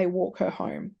off and they walk her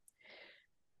home.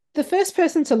 The first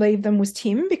person to leave them was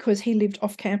Tim because he lived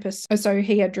off campus. So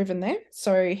he had driven there.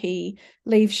 So he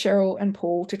leaves Cheryl and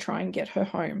Paul to try and get her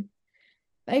home.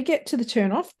 They get to the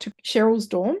turnoff to Cheryl's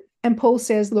dorm and Paul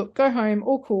says, look, go home,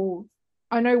 all cool.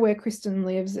 I know where Kristen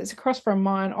lives. It's across from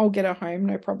mine. I'll get her home,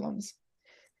 no problems.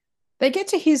 They get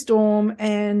to his dorm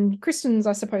and Kristen's,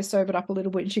 I suppose, sobered up a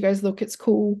little bit. And she goes, look, it's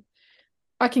cool.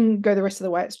 I can go the rest of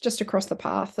the way. It's just across the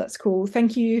path. That's cool.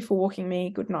 Thank you for walking me.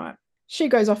 Good night. She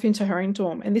goes off into her own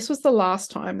dorm. And this was the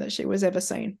last time that she was ever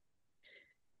seen.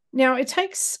 Now, it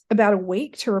takes about a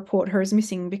week to report her as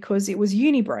missing because it was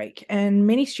uni break and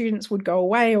many students would go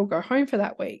away or go home for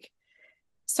that week.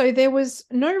 So there was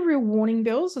no real warning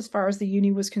bells as far as the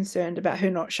uni was concerned about her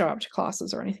not show up to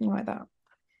classes or anything like that.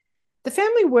 The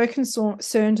family were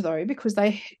concerned, though, because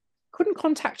they couldn't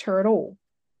contact her at all.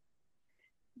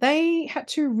 They had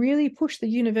to really push the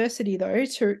university, though,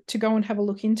 to go and have a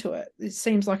look into it. It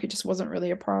seems like it just wasn't really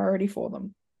a priority for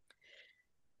them.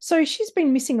 So she's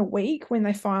been missing a week when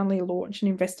they finally launch an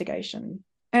investigation,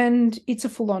 and it's a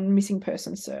full-on missing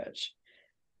person search.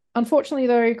 Unfortunately,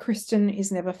 though, Kristen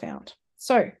is never found.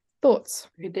 So, thoughts?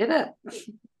 Who did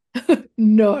it?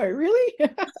 No, really?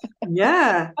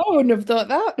 Yeah. I wouldn't have thought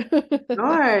that.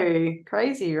 No.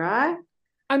 Crazy, right?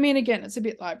 I mean, again, it's a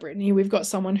bit like Brittany. We've got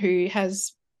someone who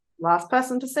has... Last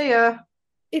person to see her.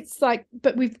 It's like,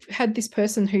 but we've had this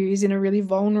person who is in a really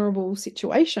vulnerable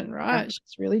situation, right? Yeah.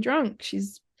 She's really drunk.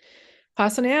 She's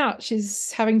passing out.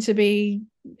 She's having to be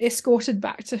escorted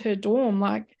back to her dorm.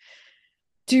 Like,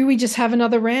 do we just have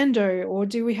another rando or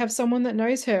do we have someone that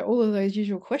knows her? All of those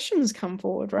usual questions come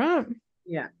forward, right?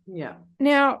 Yeah, yeah.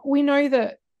 Now, we know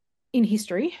that in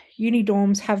history, uni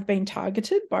dorms have been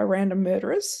targeted by random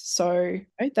murderers. So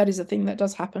that is a thing that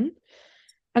does happen.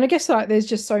 And I guess like there's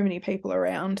just so many people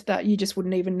around that you just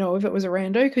wouldn't even know if it was a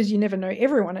rando because you never know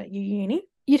everyone at your uni.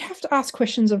 You'd have to ask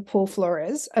questions of Paul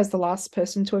Flores as the last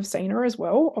person to have seen her as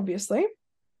well, obviously.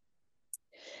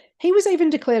 He was even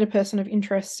declared a person of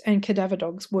interest and cadaver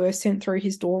dogs were sent through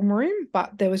his dorm room,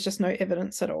 but there was just no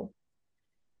evidence at all.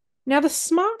 Now, the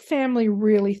Smart family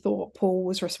really thought Paul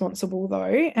was responsible, though,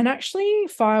 and actually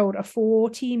filed a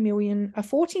 $40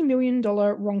 million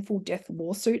wrongful death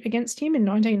lawsuit against him in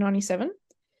 1997.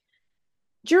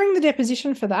 During the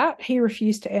deposition for that, he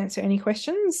refused to answer any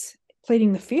questions.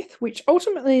 pleading the fifth, which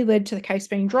ultimately led to the case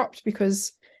being dropped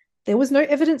because there was no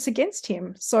evidence against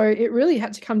him. So it really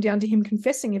had to come down to him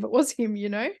confessing if it was him, you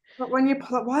know? But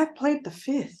why plead the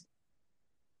fifth?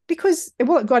 Because,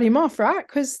 well, it got him off, right?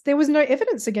 Because there was no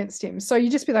evidence against him. So you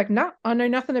just be like, nah, I know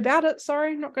nothing about it.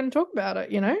 Sorry, not going to talk about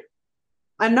it, you know?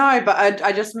 I know, but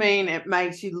I just mean it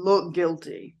makes you look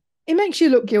guilty. It makes you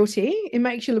look guilty. It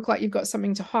makes you look like you've got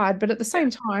something to hide. But at the same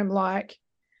time, like,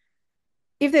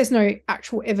 if there's no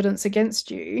actual evidence against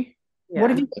you, what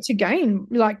have you got to gain?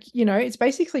 Like, you know, it's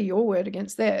basically your word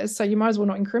against theirs. So you might as well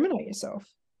not incriminate yourself.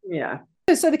 Yeah.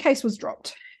 So the case was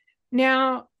dropped.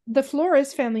 Now, the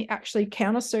Flores family actually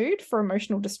countersued for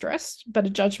emotional distress, but a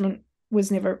judgment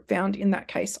was never found in that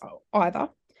case either.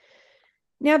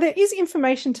 Now, there is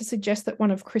information to suggest that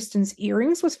one of Kristen's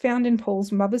earrings was found in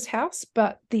Paul's mother's house,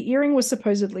 but the earring was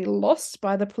supposedly lost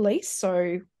by the police,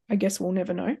 so I guess we'll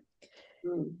never know.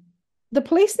 Mm. The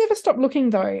police never stopped looking,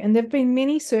 though, and there have been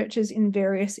many searches in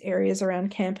various areas around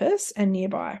campus and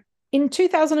nearby. In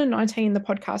 2019, the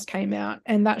podcast came out,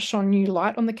 and that shone new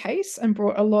light on the case and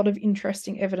brought a lot of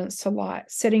interesting evidence to light,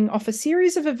 setting off a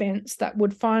series of events that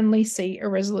would finally see a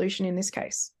resolution in this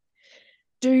case.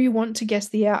 Do you want to guess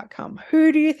the outcome?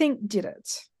 Who do you think did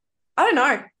it? I don't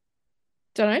know.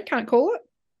 Don't know, can't call it.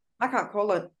 I can't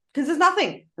call it because there's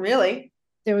nothing, really.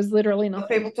 There was literally The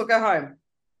nothing. people took her home.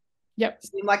 Yep.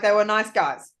 Seemed like they were nice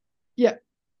guys. Yep.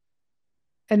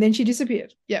 And then she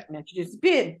disappeared. Yep. And then she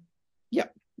disappeared.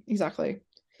 Yep, exactly.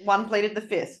 One pleaded the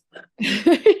fifth.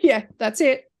 Yeah, that's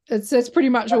it. That's pretty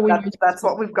much all we know. That's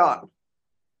what we've got.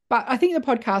 But I think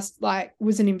the podcast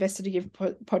was an investigative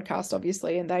podcast,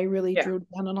 obviously, and they really drilled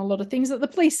down on a lot of things that the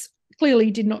police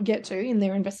clearly did not get to in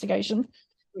their investigation.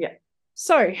 Yeah.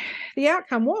 So the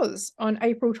outcome was on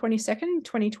April 22nd,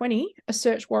 2020, a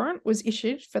search warrant was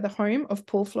issued for the home of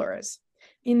Paul Flores.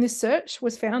 In this search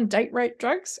was found date rape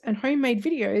drugs and homemade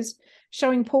videos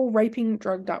showing Paul raping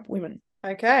drugged up women.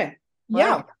 Okay. Wow.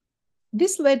 Yeah.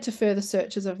 This led to further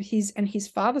searches of his and his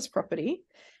father's property.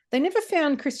 They never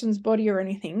found Kristen's body or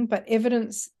anything, but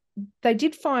they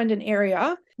did find an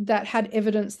area that had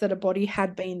evidence that a body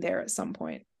had been there at some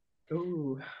point.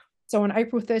 Ooh. So on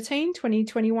April 13,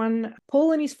 2021,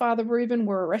 Paul and his father, Reuben,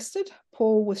 were arrested.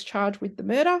 Paul was charged with the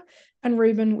murder and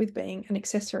Reuben with being an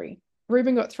accessory.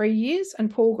 Reuben got 3 years and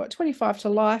Paul got 25 to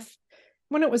life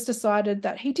when it was decided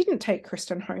that he didn't take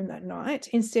Kristen home that night.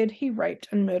 Instead, he raped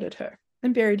and murdered her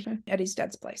and buried her at his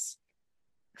dad's place.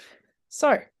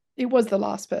 So it was the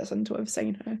last person to have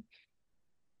seen her.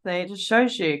 They just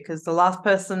shows you, because the last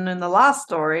person in the last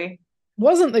story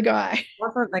wasn't the guy.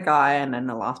 Wasn't the guy, and then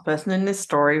the last person in this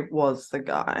story was the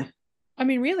guy. I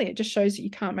mean, really, it just shows that you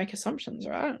can't make assumptions,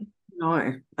 right?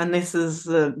 No, and this is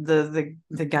the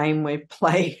game we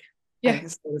play, yeah,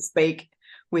 so to speak.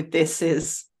 With this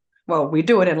is, well, we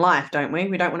do it in life, don't we?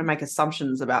 We don't want to make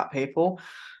assumptions about people,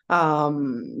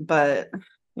 but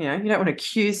you know, you don't want to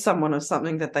accuse someone of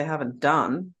something that they haven't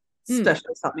done,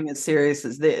 especially something as serious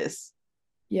as this.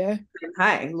 Yeah. And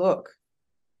hey, look.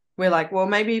 We're like, well,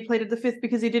 maybe he pleaded the fifth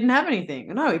because he didn't have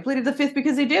anything. No, he pleaded the fifth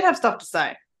because he did have stuff to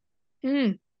say.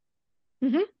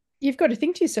 Mm-hmm. You've got to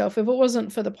think to yourself, if it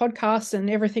wasn't for the podcast and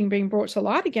everything being brought to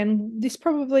light again, this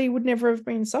probably would never have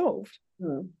been solved.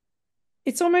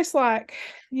 It's almost like,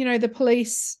 you know, the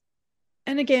police,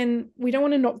 and again, we don't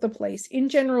want to knock the police. In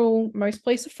general, most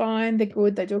police are fine. They're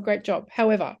good. They do a great job.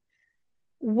 However,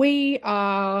 we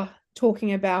are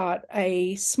talking about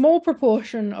a small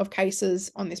proportion of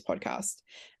cases on this podcast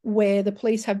where the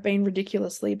police have been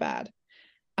ridiculously bad.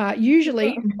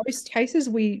 Usually, in most cases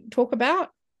we talk about,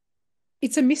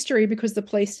 it's a mystery because the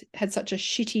police had such a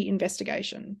shitty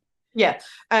investigation. Yeah,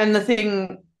 and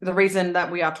the reason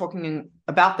that we are talking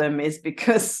about them is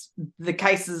because the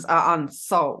cases are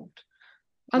unsolved.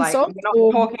 Unsolved? Like,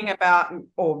 we're not talking about,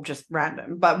 or just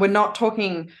random, but we're not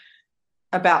talking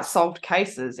about solved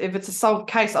cases. If it's a solved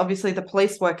case, obviously the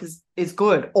police work is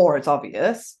good, or it's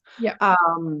obvious. Yeah.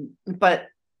 But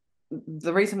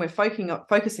the reason we're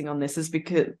focusing on this is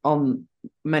because on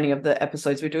many of the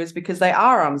episodes we do is because they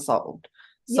are unsolved.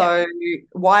 So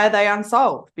why are they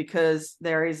unsolved? Because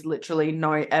there is literally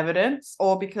no evidence,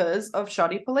 or because of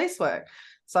shoddy police work.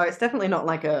 So it's definitely not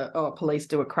like police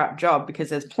do a crap job, because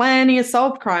there's plenty of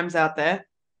solved crimes out there.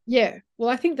 Yeah. Well,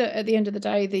 I think that at the end of the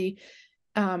day, the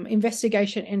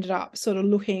investigation ended up sort of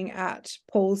looking at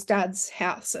Paul's dad's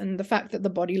house and the fact that the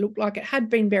body looked like it had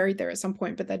been buried there at some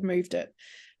point, but they'd moved it.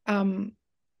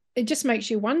 It just makes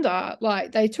you wonder,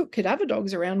 like, they took cadaver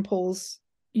dogs around Paul's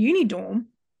uni dorm.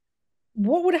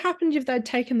 What would have happened if they'd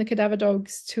taken the cadaver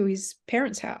dogs to his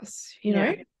parents' house, you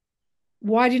know?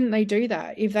 Why didn't they do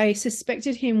that? If they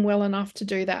suspected him well enough to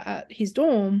do that at his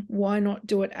dorm, why not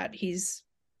do it at his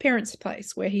parents'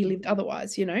 place where he lived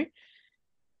otherwise, you know?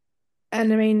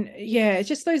 And I mean, yeah, it's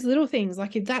just those little things.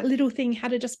 Like if that little thing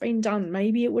had just been done,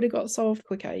 maybe it would have got solved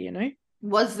quicker, you know?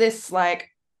 Was this like,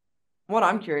 what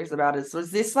I'm curious about is,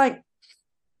 was this like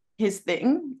his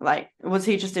thing? Like, was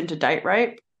he just into date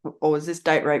rape, or was this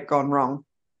date rape gone wrong?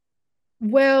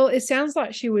 Well, it sounds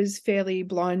like she was fairly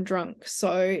blind drunk.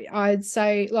 So I'd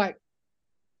say, like,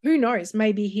 who knows?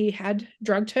 Maybe he had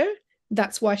drugged her.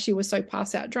 That's why she was so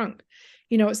pass out drunk.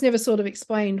 You know, it's never sort of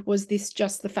explained, was this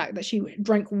just the fact that she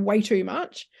drank way too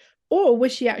much? Or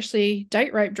was she actually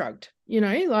date rape drugged? You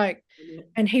know, like,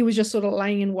 and he was just sort of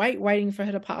laying in wait, waiting for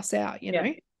her to pass out, you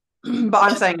know? But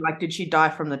I'm saying, like, did she die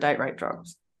from the date rape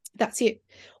drugs? That's it.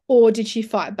 Or did she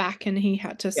fight back and he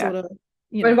had to sort of,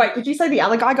 you know, Wait, did you say the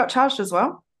other guy got charged as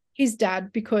well? his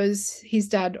dad, because his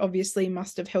dad obviously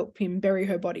must have helped him bury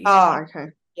her body. Oh, okay.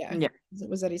 Yeah. Yeah. It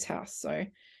was at his house.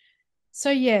 So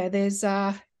yeah, there's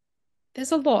a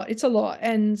lot. It's a lot.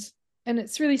 And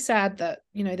it's really sad that,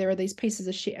 you know, there are these pieces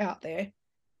of shit out there.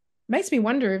 Makes me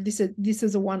wonder if this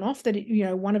is a one-off, that you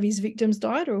know, one of his victims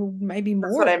died, or maybe more.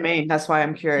 That's what I mean. That's why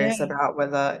I'm curious Yeah. about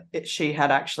whether she had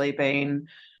actually been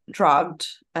drugged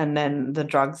and then the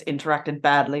drugs interacted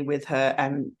badly with her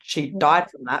and she died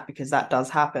from that, because that does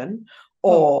happen.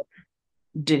 Or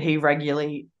did he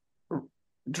regularly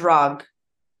drug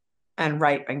and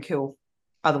rape and kill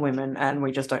other women and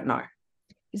we just don't know?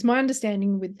 It's my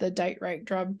understanding with the date rape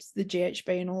drugs, the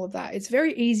GHB and all of that, it's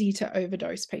very easy to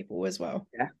overdose people as well.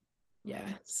 Yeah.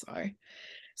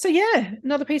 So yeah,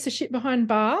 another piece of shit behind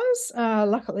bars,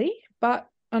 luckily, but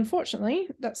unfortunately,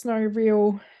 that's no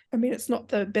real. I mean, it's not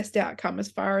the best outcome as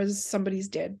far as somebody's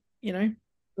dead, you know?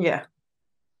 Yeah.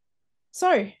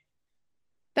 So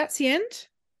that's the end.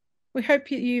 We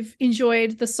hope you've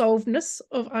enjoyed the solvedness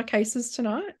of our cases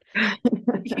tonight.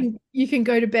 You can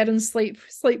go to bed and sleep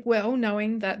well,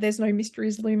 knowing that there's no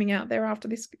mysteries looming out there after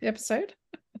this episode.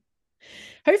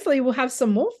 Hopefully we'll have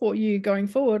some more for you going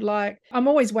forward. Like, I'm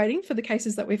always waiting for the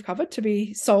cases that we've covered to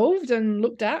be solved and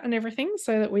looked at and everything,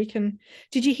 so that we can.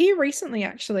 Did you hear recently,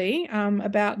 actually,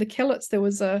 about the Kellets? There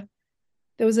was a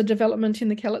development in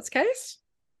the Kellets case.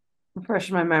 Refresh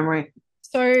my memory.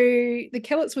 So the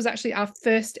Kellets was actually our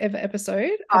first ever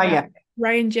episode about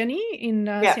Ray and Jenny in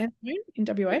Sandstone in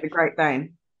WA. The Great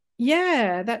Dane.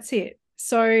 Yeah, that's it.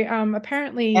 So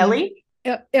apparently Ellie?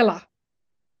 Ella.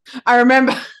 I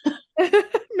remember.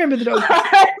 Remember the dog.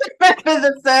 I remember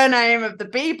the surname of the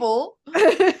people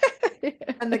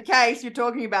and the case you're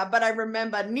talking about, but I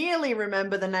nearly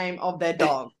remember the name of their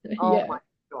dog. Oh my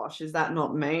gosh, is that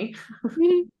not me?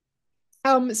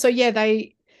 So yeah,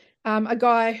 they a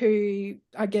guy who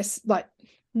I guess like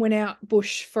went out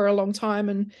bush for a long time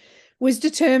and was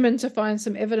determined to find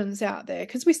some evidence out there,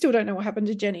 because we still don't know what happened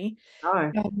to Jenny.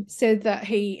 Said that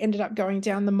he ended up going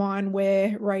down the mine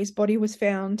where Ray's body was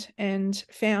found and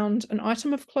found an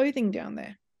item of clothing down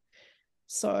there.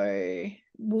 So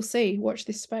we'll see. Watch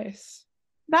this space.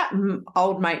 That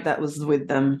old mate that was with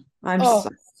them.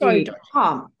 So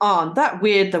come on.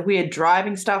 The weird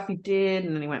driving stuff he did,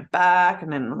 and then he went back,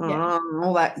 and then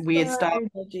all that weird stuff.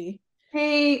 Dodgy.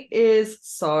 He is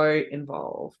so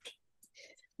involved.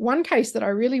 One case that I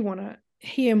really want to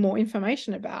hear more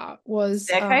information about was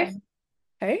Staircase.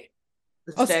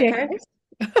 Staircase.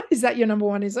 Is that your number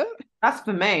one, is it? That's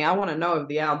for me. I want to know if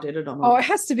the owl did it or not. Oh, it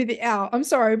has to be the owl. I'm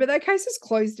sorry, but that case is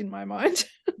closed in my mind.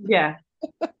 Yeah.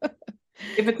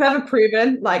 If it's ever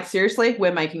proven, like, seriously,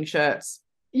 we're making shirts.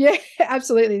 Yeah,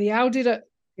 absolutely. The owl did it.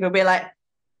 It'll be like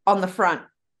on the front.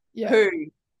 Yeah. Who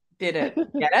did it?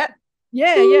 Get it?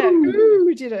 Yeah.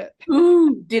 Who did it?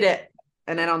 Who did it?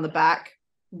 And then on the back,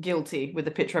 guilty, with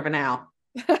a picture of an owl.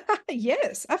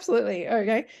 Yes, absolutely.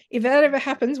 Okay. If that ever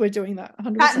happens, we're doing that.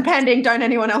 100%. Patent pending. Don't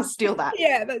anyone else steal that.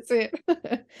 Yeah, that's it.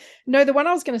 No, the one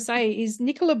I was going to say is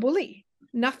Nicola Bulley.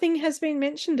 Nothing has been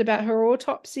mentioned about her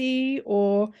autopsy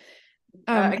or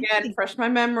again, refresh my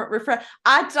memory.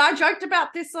 I joked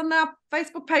about this on our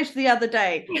Facebook page the other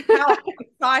day. How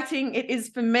exciting it is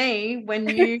for me when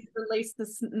you release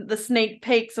the sneak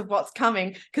peeks of what's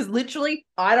coming, because literally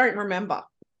I don't remember.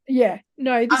 Yeah,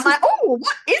 no. I'm like, oh,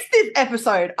 what is this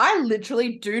episode? I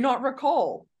literally do not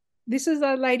recall. This is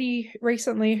a lady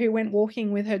recently who went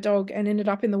walking with her dog and ended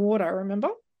up in the water, remember?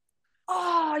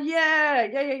 Oh, yeah.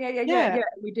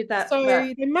 We did that. So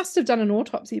they must have done an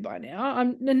autopsy by now.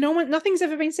 Nothing's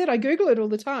ever been said. I Google it all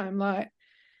the time. Like,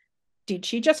 did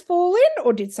she just fall in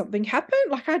or did something happen?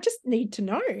 Like, I just need to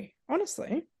know,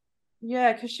 honestly.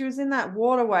 Yeah, because she was in that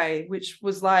waterway, which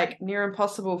was like near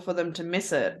impossible for them to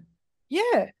miss it.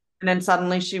 Yeah. And then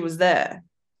suddenly she was there.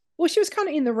 Well, she was kind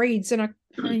of in the reads, and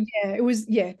there was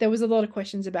a lot of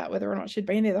questions about whether or not she'd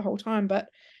been there the whole time, but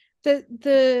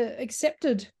the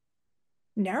accepted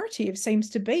narrative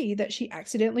seems to be that she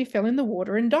accidentally fell in the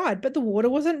water and died, but the water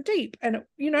wasn't deep, and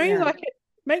like it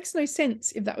makes no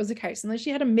sense if that was the case, unless she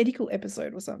had a medical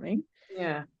episode or something.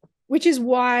 Yeah. Which is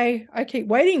why I keep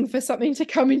waiting for something to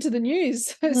come into the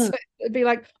news. So it'd be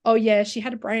like, oh yeah, she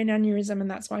had a brain aneurysm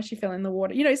and that's why she fell in the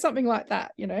water, something like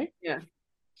that, Yeah.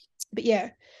 But yeah,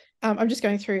 I'm just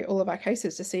going through all of our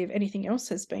cases to see if anything else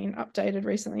has been updated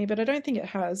recently, but I don't think it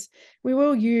has. We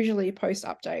will usually post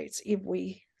updates if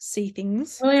we see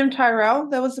things. William Tyrrell,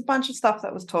 there was a bunch of stuff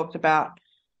that was talked about.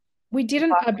 We did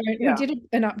an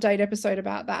update episode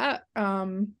about that.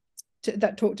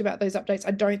 That talked about those updates.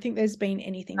 I don't think there's been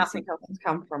anything. Nothing else has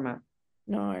come from it.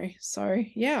 No. So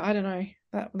yeah, I don't know.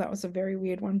 That was a very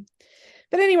weird one.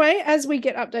 But anyway, as we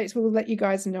get updates, we'll let you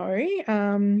guys know.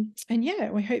 And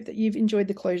yeah, we hope that you've enjoyed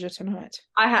the closure tonight.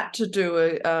 I had to do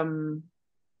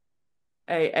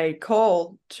a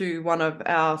call to one of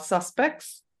our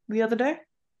suspects the other day.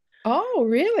 Oh,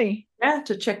 really? Yeah,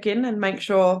 to check in and make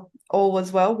sure all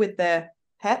was well with their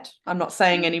pet. I'm not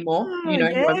saying anymore. You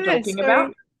know who I'm talking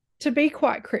about. To be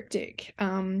quite cryptic,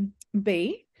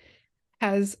 B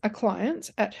has a client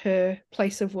at her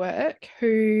place of work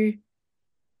who,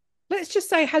 let's just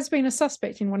say, has been a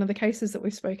suspect in one of the cases that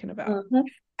we've spoken about. Mm-hmm.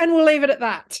 And we'll leave it at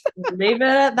that. Leave it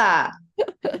at that.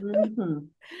 Mm-hmm.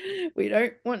 We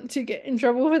don't want to get in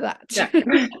trouble for that.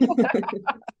 Yeah.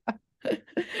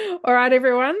 All right,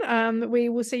 everyone. We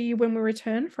will see you when we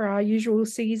return for our usual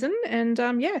season. And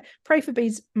pray for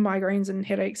B's migraines and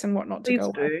headaches and whatnot to go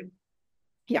away.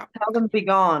 Yeah. Tell them to be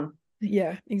gone.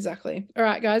 Yeah, exactly. All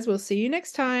right, guys. We'll see you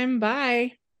next time.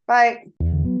 Bye. Bye.